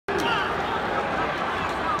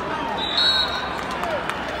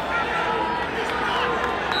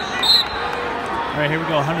right, here we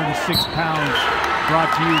go, 106 pounds,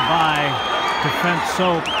 brought to you by Defense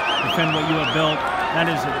Soap, defend what you have built. That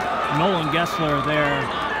is Nolan Gessler there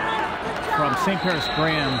from St. Paris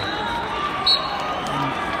Graham.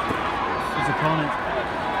 And his opponent,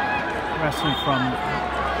 wrestling from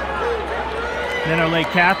Menor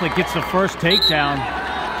Lake Catholic, gets the first takedown.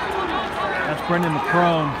 That's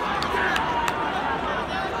McCrone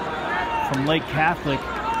from Lake Catholic.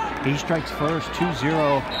 He strikes first,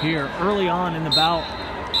 2-0 here early on in the bout.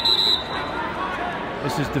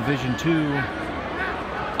 This is Division II,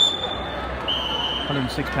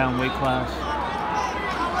 106-pound weight class.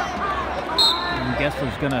 And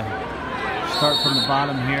Gessler's gonna start from the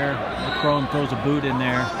bottom here. McCrone throws a boot in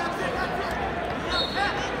there.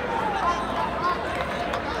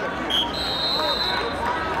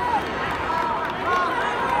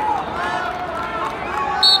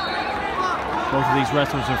 Both of these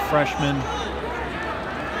wrestlers are freshmen.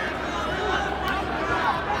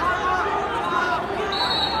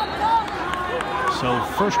 So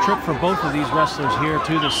first trip for both of these wrestlers here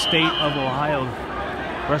to the State of Ohio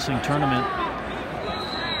Wrestling Tournament.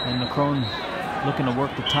 And McCrone looking to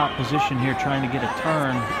work the top position here, trying to get a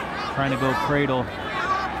turn, trying to go cradle.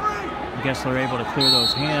 Gessler able to clear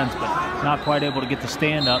those hands, but not quite able to get the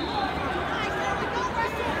stand up.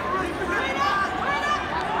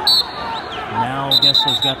 Now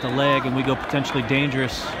Gessler's got the leg, and we go potentially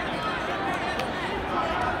dangerous.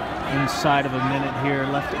 Inside of a minute here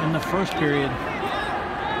left in the first period.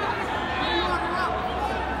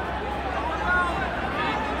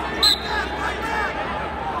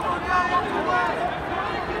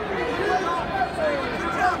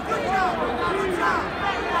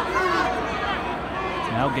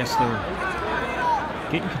 Now Gessler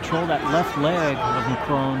getting control of that left leg of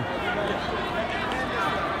McCrone.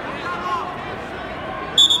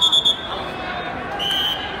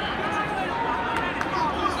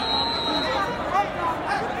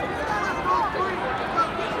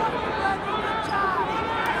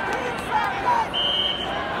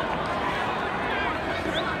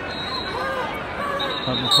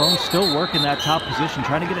 But McCrone's still working that top position,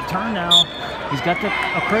 trying to get a turn now. He's got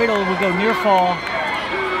a cradle. We go near fall.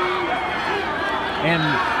 And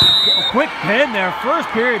a quick pin there. First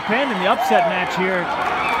period pin in the upset match here.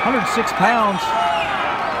 106 pounds.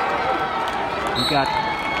 We got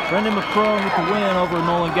Brendan McCrone with the win over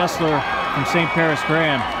Nolan Gessler from St. Paris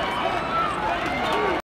Graham.